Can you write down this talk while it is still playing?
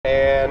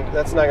and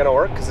that's not gonna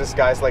work because this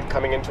guy's like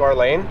coming into our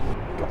lane.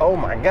 Oh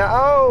my God,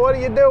 oh, what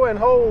are you doing?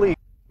 Holy.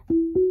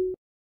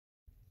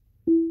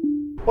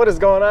 What is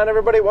going on,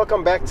 everybody?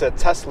 Welcome back to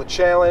Tesla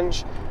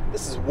Challenge.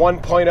 This is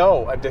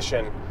 1.0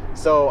 edition.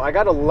 So I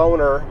got a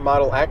loaner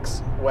Model X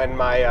when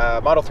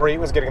my Model 3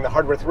 was getting the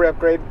hardware 3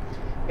 upgrade,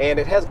 and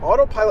it has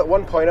Autopilot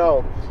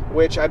 1.0,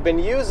 which I've been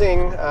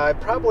using. I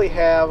probably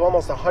have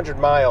almost 100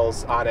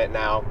 miles on it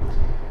now,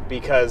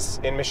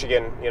 because in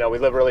Michigan, you know, we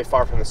live really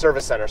far from the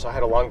service center, so I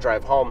had a long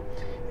drive home.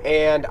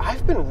 And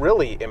I've been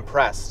really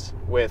impressed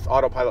with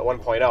Autopilot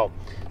 1.0.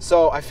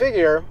 So I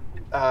figure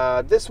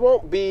this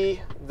won't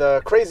be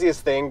the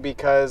craziest thing,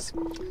 because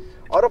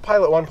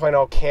Autopilot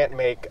 1.0 can't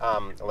make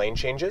lane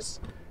changes,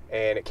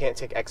 and it can't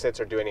take exits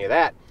or do any of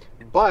that.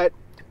 But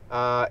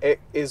it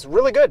is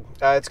really good.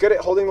 It's good at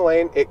holding the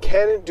lane. It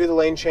can do the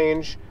lane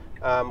change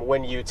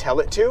when you tell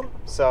it to.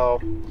 So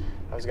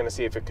I was going to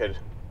see if it could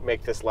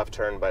make this left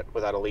turn, but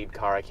without a lead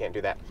car, I can't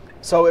do that.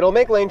 So it'll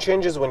make lane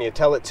changes when you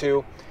tell it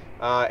to,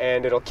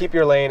 and it'll keep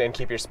your lane and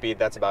keep your speed.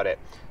 That's about it.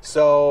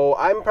 So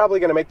I'm probably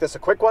going to make this a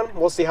quick one.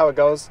 We'll see how it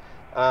goes,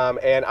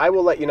 and I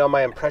will let you know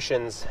my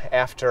impressions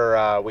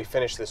after we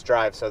finish this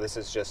drive. So this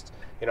is just,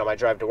 you know, my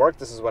drive to work.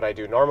 This is what I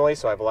do normally,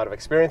 so I have a lot of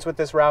experience with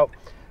this route.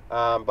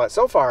 But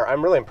so far,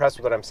 I'm really impressed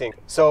with what I'm seeing.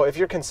 So if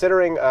you're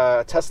considering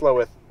Tesla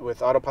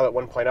with Autopilot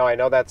 1.0, I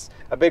know that's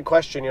a big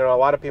question. You know, a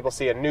lot of people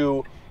see a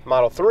new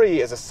Model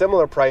 3 is a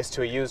similar price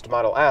to a used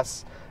Model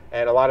S,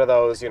 and a lot of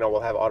those, you know,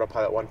 will have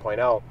Autopilot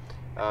 1.0.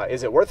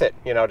 Is it worth it,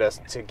 you know,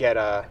 to get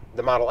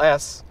the Model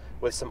S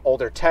with some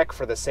older tech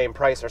for the same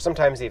price, or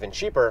sometimes even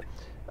cheaper?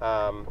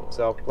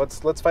 So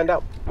let's find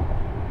out.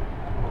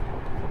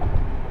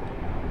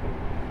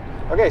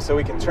 Okay, so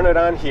we can turn it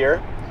on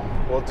here.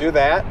 We'll do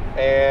that,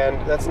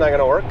 and that's not going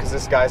to work because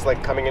this guy's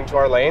like coming into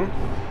our lane.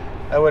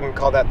 I wouldn't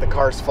call that the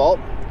car's fault.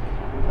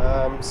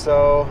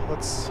 So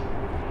let's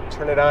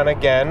turn it on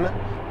again.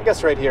 I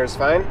guess right here is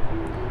fine.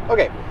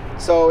 Okay,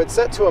 so it's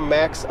set to a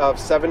max of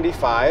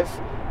 75,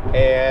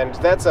 and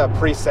that's a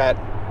preset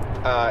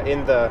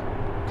in the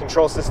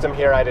control system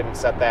here. I didn't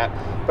set that,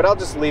 but I'll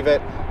just leave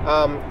it.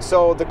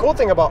 So the cool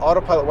thing about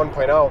Autopilot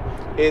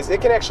 1.0 is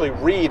it can actually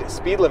read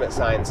speed limit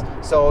signs.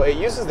 So it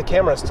uses the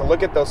cameras to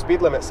look at those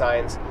speed limit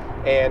signs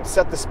and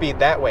set the speed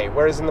that way.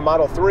 Whereas in the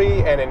Model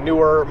 3 and in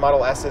newer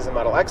Model S's and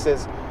Model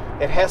X's,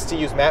 it has to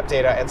use map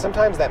data, and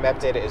sometimes that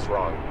map data is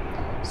wrong.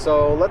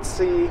 So let's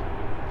see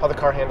how the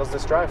car handles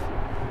this drive.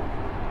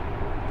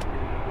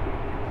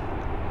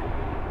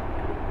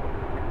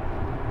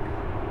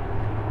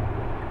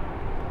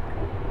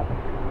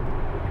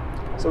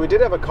 So we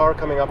did have a car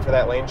coming up for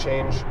that lane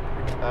change,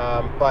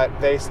 but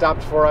they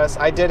stopped for us.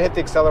 I did hit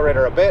the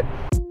accelerator a bit.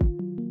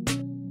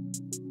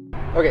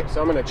 Okay,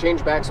 so I'm going to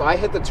change back. So I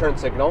hit the turn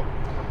signal,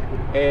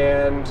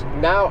 and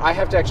now I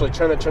have to actually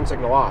turn the turn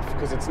signal off,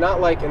 because it's not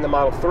like in the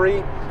Model 3,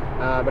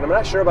 but I'm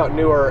not sure about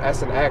newer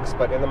S and X,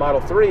 but in the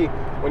Model 3,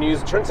 when you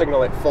use the turn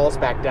signal, it falls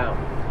back down.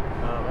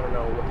 I don't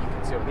know what you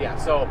can see. Yeah,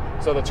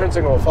 so the turn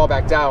signal will fall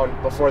back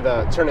down before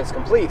the turn is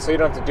complete, so you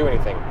don't have to do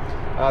anything.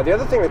 The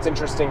other thing that's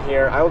interesting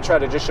here, I will try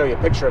to just show you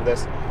a picture of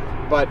this,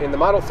 but in the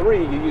Model 3,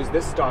 you use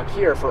this stalk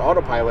here for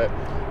Autopilot.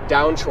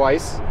 Down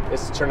twice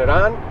is to turn it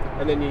on,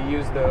 and then you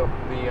use the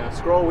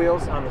scroll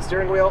wheels on the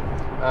steering wheel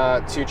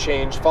to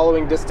change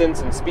following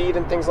distance and speed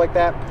and things like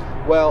that.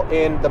 Well,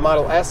 in the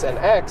Model S and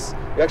X,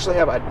 you actually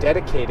have a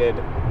dedicated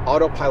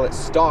Autopilot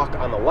stalk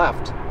on the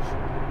left,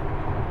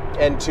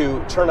 and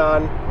to turn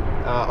on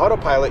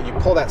Autopilot, you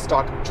pull that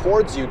stalk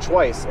towards you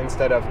twice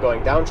instead of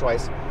going down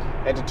twice,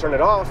 and to turn it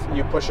off,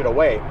 you push it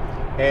away.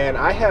 And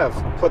I have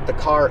put the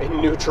car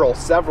in neutral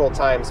several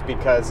times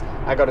because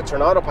I go to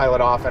turn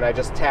Autopilot off and I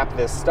just tap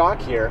this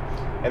stalk here,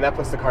 and that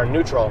puts the car in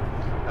neutral.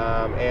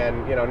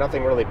 And, you know,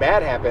 nothing really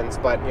bad happens,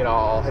 but, you know,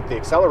 I'll hit the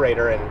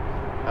accelerator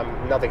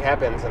and nothing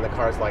happens, and the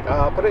car's like, oh,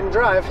 I'll put it in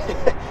drive.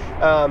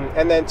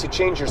 And then to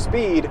change your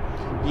speed,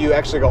 you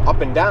actually go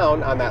up and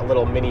down on that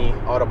little mini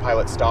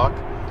Autopilot stalk.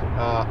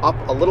 Up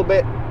a little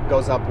bit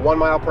goes up 1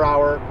 mile per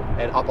hour,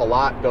 and up a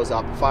lot goes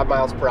up 5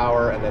 miles per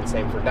hour, and then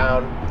same for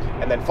down.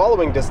 And then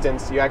following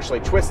distance, you actually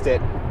twist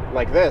it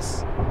like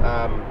this.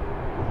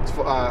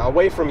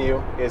 Away from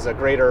you is a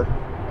greater,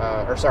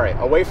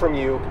 away from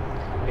you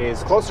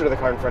is closer to the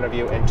car in front of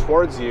you, and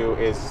towards you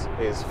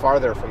is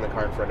farther from the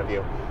car in front of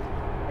you.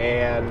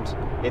 And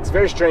it's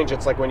very strange.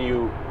 It's like when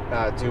you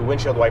do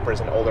windshield wipers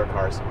in older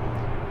cars.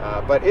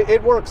 But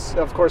it works,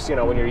 of course, you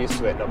know, when you're used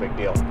to it, no big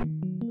deal.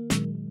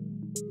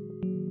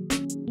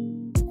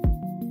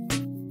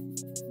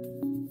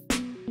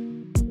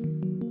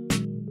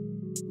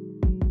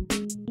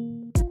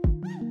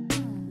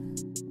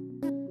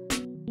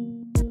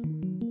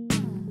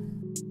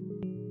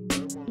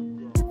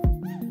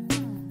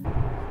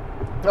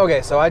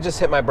 Okay, so I just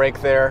hit my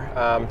brake there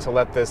to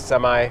let this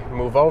semi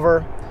move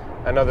over.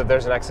 I know that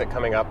there's an exit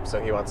coming up, so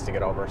he wants to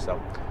get over,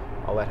 so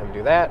I'll let him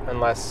do that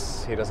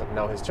unless he doesn't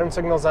know his turn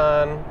signal's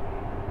on.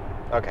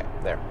 Okay,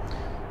 there.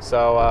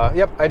 So,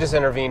 yep, I just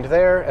intervened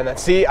there, and then,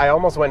 see, I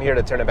almost went here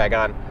to turn it back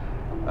on.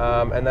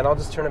 And then I'll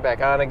just turn it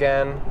back on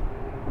again,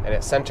 and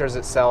it centers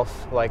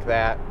itself like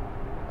that.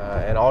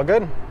 and all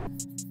good.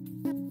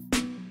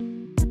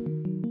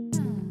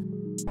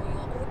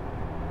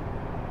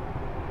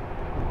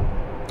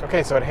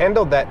 Okay, so it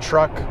handled that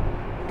truck.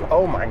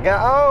 Oh my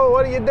God, oh,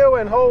 what are you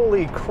doing?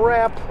 Holy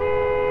crap.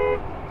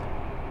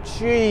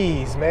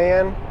 Jeez,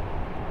 man.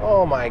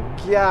 Oh my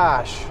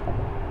gosh.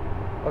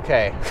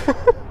 Okay.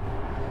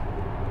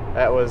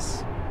 That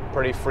was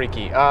pretty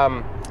freaky.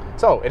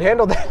 So it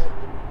handled that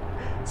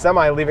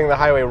semi leaving the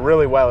highway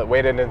really well. It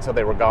waited until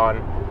they were gone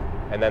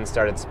and then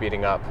started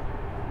speeding up.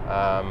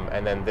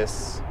 And then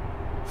this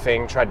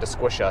thing tried to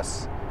squish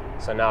us.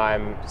 So now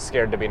I'm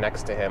scared to be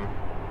next to him.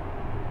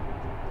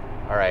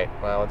 All right,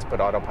 well, let's put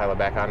autopilot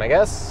back on, I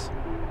guess.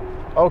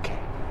 Okay.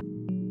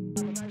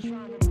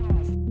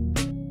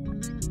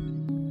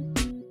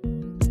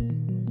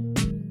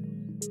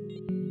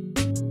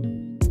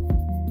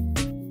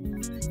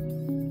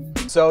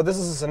 So this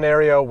is a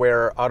scenario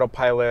where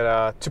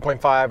Autopilot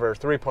 2.5 or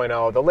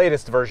 3.0, the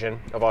latest version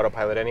of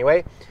Autopilot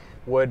anyway,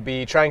 would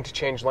be trying to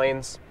change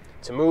lanes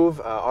to move.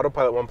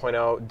 Autopilot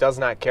 1.0 does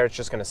not care. It's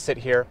just going to sit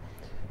here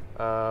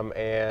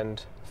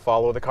and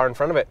follow the car in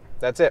front of it.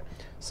 That's it.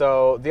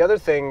 So the other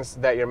things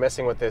that you're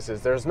missing with this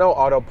is there's no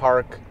auto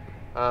park.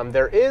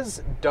 There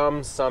is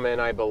dumb summon,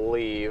 I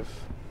believe.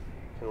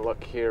 You can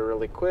look here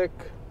really quick.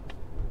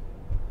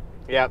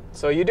 Yeah,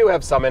 so you do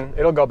have summon.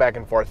 It'll go back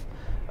and forth.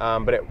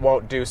 But it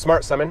won't do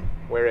smart summon,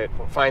 where it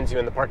finds you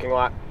in the parking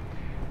lot.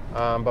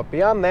 But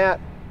beyond that,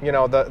 you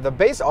know, the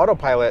base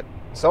autopilot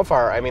so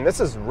far, I mean, this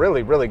is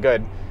really, really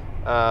good.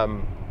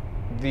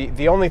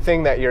 The only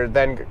thing that you're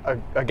then,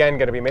 again,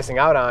 going to be missing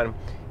out on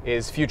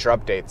is future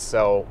updates.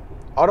 So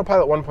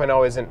Autopilot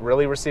 1.0 isn't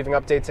really receiving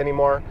updates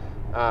anymore.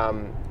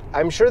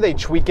 I'm sure they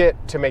tweak it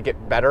to make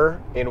it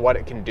better in what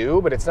it can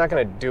do, but it's not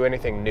going to do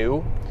anything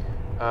new.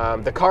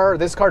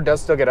 This car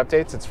does still get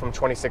updates. It's from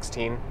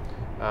 2016.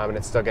 And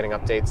it's still getting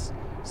updates.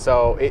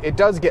 So it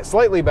does get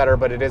slightly better,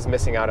 but it is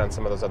missing out on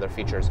some of those other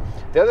features.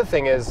 The other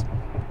thing is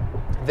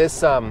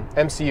this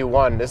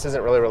MCU1, this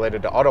isn't really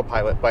related to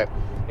Autopilot, but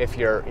if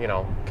you're, you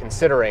know,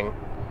 considering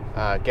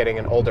getting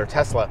an older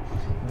Tesla,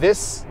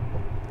 this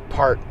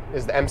part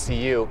is the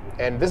MCU,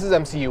 and this is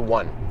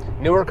MCU1.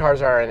 Newer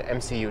cars are an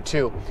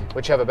MCU2,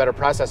 which have a better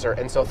processor,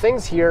 and so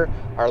things here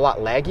are a lot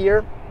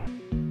laggier.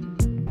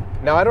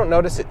 Now, I don't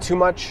notice it too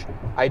much.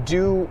 I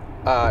do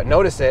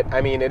notice it.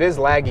 I mean, it is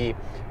laggy,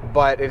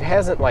 but it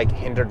hasn't like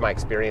hindered my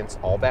experience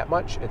all that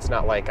much. It's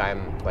not like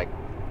I'm like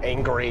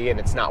angry and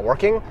it's not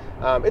working.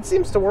 It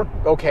seems to work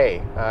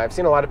okay. I've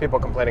seen a lot of people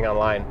complaining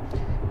online,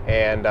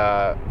 and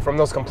from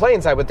those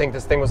complaints, I would think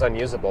this thing was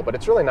unusable, but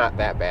it's really not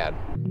that bad.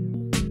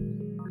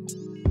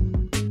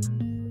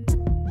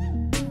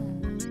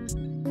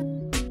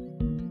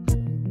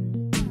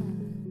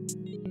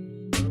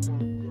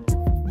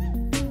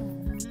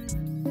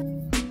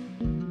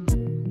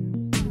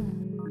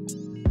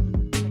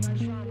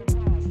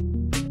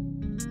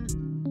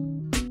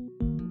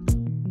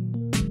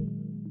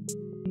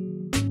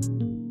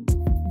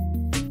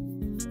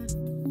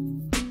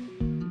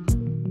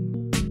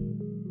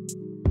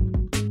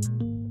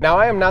 Now,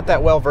 I am not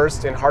that well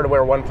versed in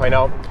hardware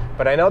 1.0,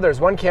 but I know there's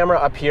one camera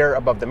up here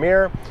above the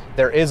mirror.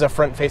 There is a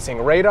front-facing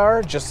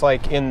radar, just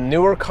like in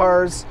newer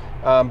cars,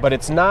 but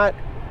it's not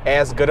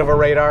as good of a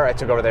radar. I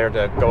took over there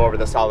to go over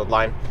the solid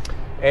line.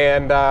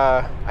 And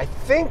I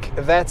think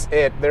that's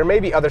it. There may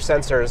be other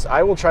sensors.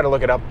 I will try to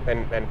look it up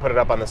and put it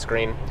up on the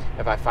screen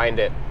if I find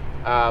it.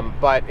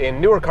 But in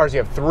newer cars,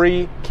 you have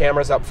 3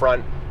 cameras up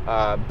front,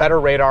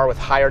 better radar with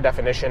higher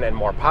definition and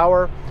more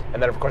power.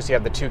 And then, of course, you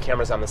have the 2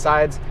 cameras on the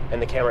sides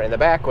and the camera in the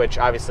back, which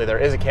obviously there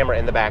is a camera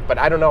in the back, but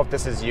I don't know if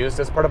this is used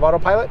as part of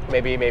Autopilot.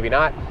 Maybe, maybe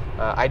not.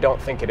 I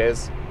don't think it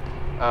is.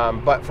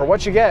 But for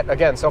what you get,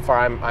 again, so far,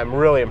 I'm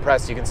really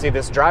impressed. You can see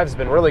this drive's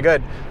been really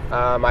good.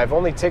 I've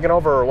only taken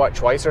over,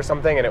 twice or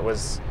something, and it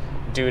was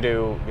due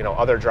to, you know,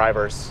 other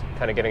drivers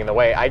kind of getting in the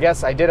way. I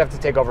guess I did have to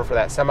take over for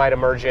that semi to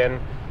merge in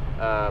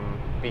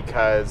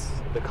because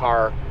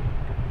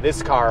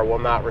this car will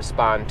not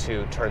respond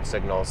to turn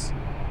signals.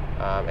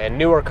 And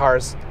newer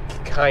cars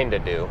kind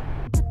of do.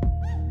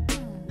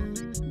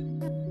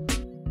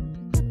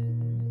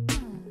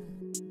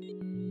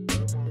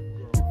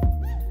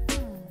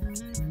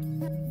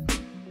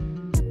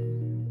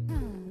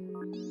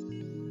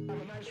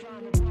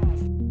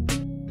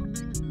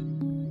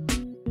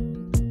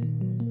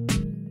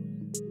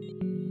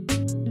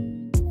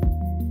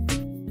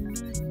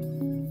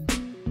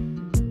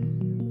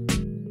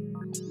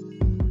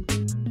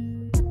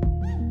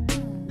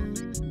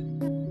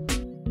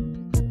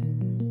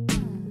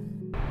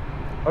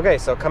 Okay,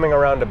 so coming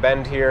around a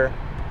bend here,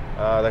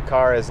 the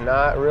car is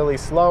not really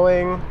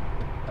slowing.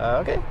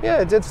 Okay, yeah,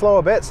 it did slow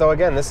a bit. So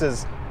again, this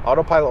is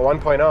Autopilot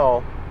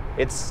 1.0.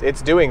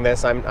 It's doing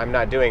this. I'm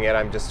not doing it.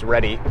 I'm just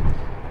ready.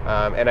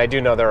 And I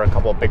do know there are a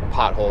couple of big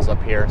potholes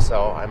up here,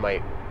 so I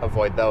might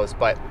avoid those.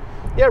 But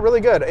yeah, really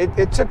good.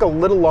 It took a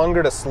little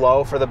longer to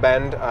slow for the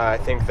bend, I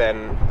think,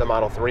 than the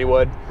Model 3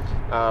 would.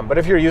 But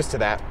if you're used to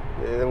that,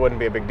 it wouldn't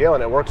be a big deal,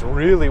 and it works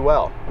really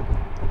well.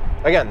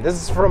 Again, this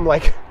is from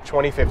like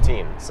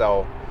 2015,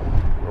 so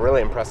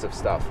really impressive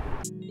stuff.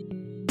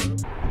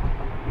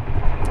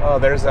 Oh,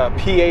 there's a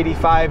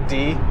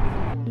P85D.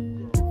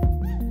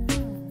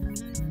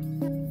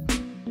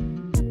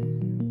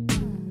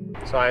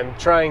 So I'm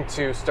trying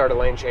to start a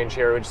lane change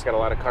here. We just got a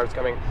lot of cars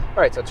coming. All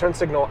right, so turn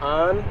signal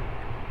on.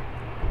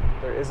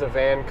 There is a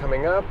van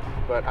coming up,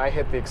 but I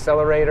hit the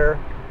accelerator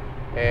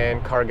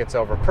and car gets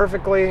over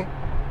perfectly.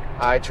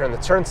 I turn the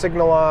turn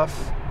signal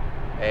off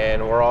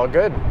and we're all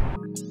good.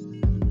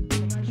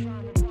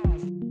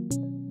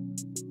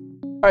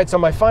 All right, so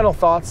my final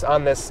thoughts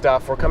on this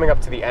stuff, we're coming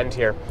up to the end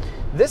here.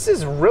 This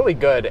is really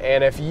good,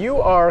 and if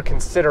you are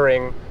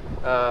considering,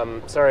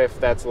 sorry if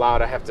that's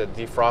loud, I have to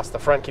defrost, the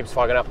front keeps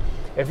fogging up.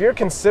 If you're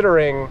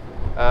considering,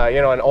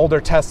 an older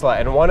Tesla,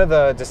 and one of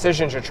the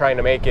decisions you're trying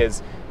to make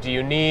is, do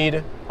you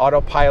need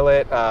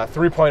Autopilot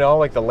 3.0,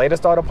 like the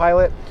latest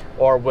Autopilot,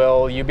 or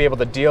will you be able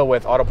to deal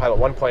with Autopilot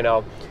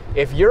 1.0?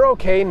 If you're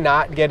okay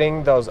not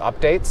getting those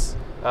updates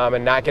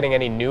and not getting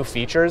any new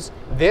features,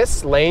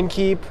 this lane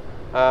keep,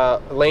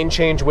 lane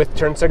change with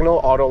turn signal,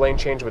 auto lane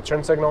change with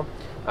turn signal,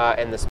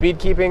 and the speed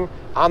keeping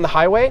on the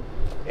highway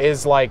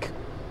is like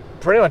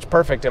pretty much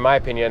perfect in my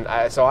opinion.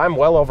 So I'm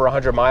well over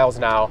 100 miles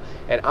now,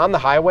 and on the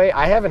highway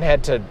I haven't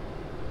had to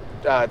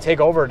take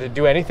over to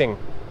do anything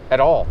at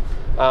all,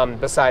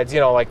 besides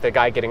like the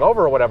guy getting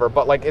over or whatever.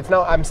 But like, it's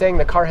not, I'm saying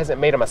the car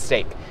hasn't made a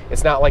mistake.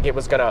 It's not like it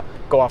was gonna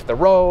go off the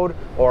road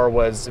or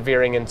was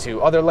veering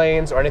into other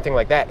lanes or anything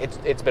like that.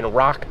 It's been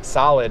rock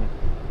solid,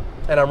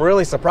 and I'm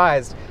really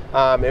surprised.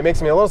 It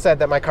makes me a little sad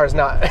that my car's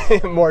not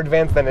more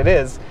advanced than it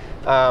is,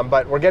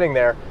 but we're getting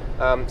there.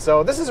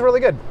 So this is really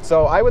good.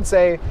 So I would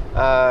say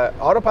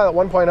Autopilot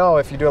 1.0,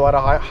 if you do a lot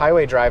of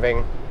highway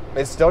driving,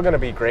 is still going to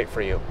be great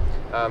for you.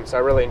 So I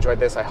really enjoyed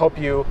this. I hope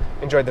you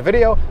enjoyed the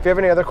video. If you have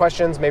any other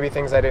questions, maybe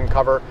things I didn't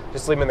cover,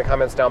 just leave them in the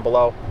comments down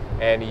below,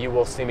 and you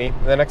will see me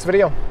in the next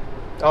video.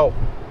 Oh,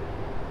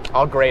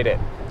 I'll grade it.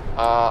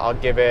 I'll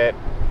give it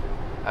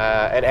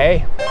an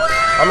A.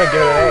 I'm going to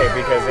give it an A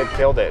because it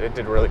killed it. It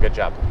did a really good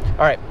job.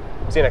 All right,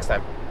 see you next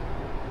time.